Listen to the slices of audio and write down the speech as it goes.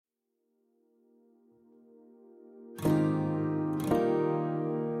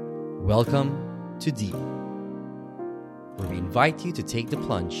Welcome to Deep, where we invite you to take the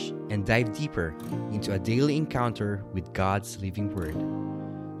plunge and dive deeper into a daily encounter with God's living Word.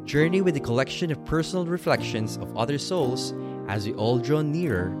 Journey with a collection of personal reflections of other souls as we all draw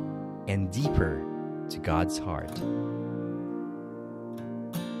nearer and deeper to God's heart.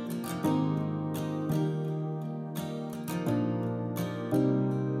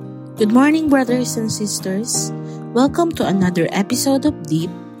 Good morning, brothers and sisters. Welcome to another episode of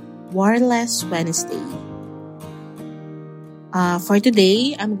Deep, Warless Wednesday. For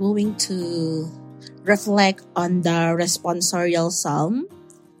today, I'm going to reflect on the responsorial psalm,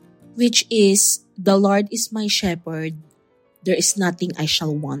 which is, "The Lord is my shepherd, there is nothing I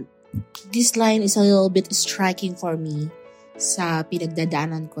shall want." This line is a little bit striking for me sa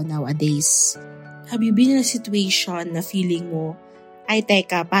pinagdadaanan ko nowadays. Have you been in a situation na feeling mo, ay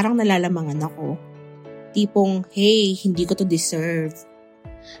teka, parang nalalamangan ako. Tipong, hey, hindi ko to deserve.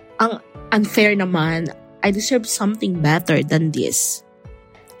 Ang unfair naman, I deserve something better than this.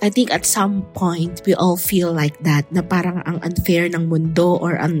 I think at some point, we all feel like that, na parang ang unfair ng mundo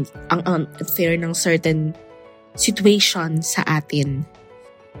or ang unfair ng certain situation sa atin.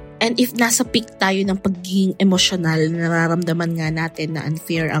 And if nasa peak tayo ng pagiging emotional, nararamdaman nga natin na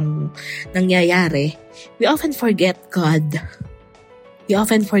unfair ang nangyayari, we often forget God. We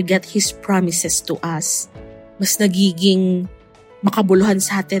often forget His promises to us. Mas nagiging makabuluhan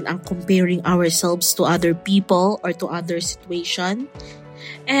sa atin ang comparing ourselves to other people or to other situation.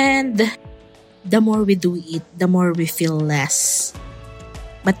 And the more we do it, the more we feel less.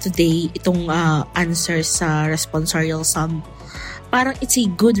 But today, itong answer sa responsorial psalm, parang it's a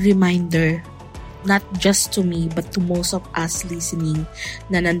good reminder, not just to me, but to most of us listening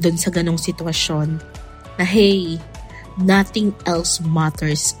na nandun sa ganong sitwasyon, na hey, nothing else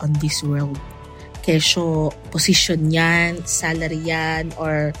matters on this world. Kesyo, position yan, salary yan,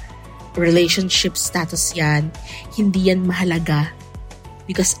 or relationship status yan, hindi yan mahalaga.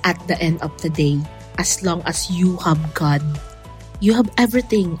 Because at the end of the day, as long as you have God, you have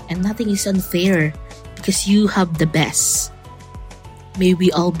everything and nothing is unfair because you have the best. May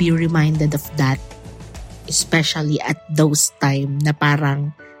we all be reminded of that, especially at those time na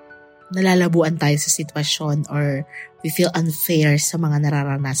parang nalalabuan tayo sa sitwasyon or we feel unfair sa mga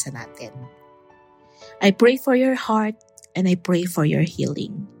nararanasan natin. I pray for your heart and I pray for your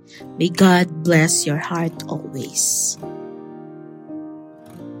healing. May God bless your heart always.